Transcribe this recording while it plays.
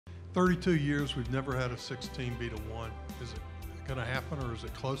32 years, we've never had a 16 beat a 1. Is it going to happen, or is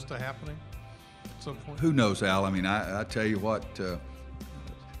it close to happening at some point? Who knows, Al? I mean, I tell you what,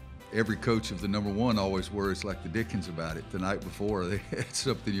 every coach of the number 1 always worries like the dickens about it the night before. It's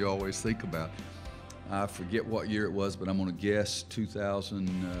something you always think about. I forget what year it was, but I'm going to guess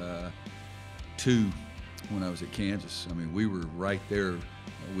 2002 when I was at Kansas. I mean, we were right there.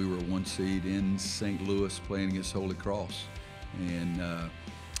 We were a 1 seed in St. Louis playing against Holy Cross. And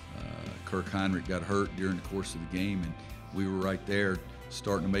Kirk Heinrich got hurt during the course of the game, and we were right there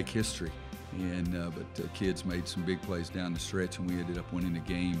starting to make history. And but the kids made some big plays down the stretch, and we ended up winning the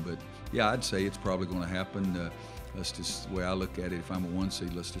game. But yeah, I'd say it's probably going to happen. Let's just, the way I look at it, if I'm a 1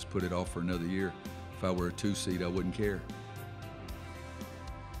 seed, let's just put it off for another year. If I were a 2 seed, I wouldn't care.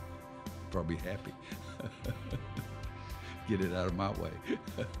 Probably happy. Get it out of my way.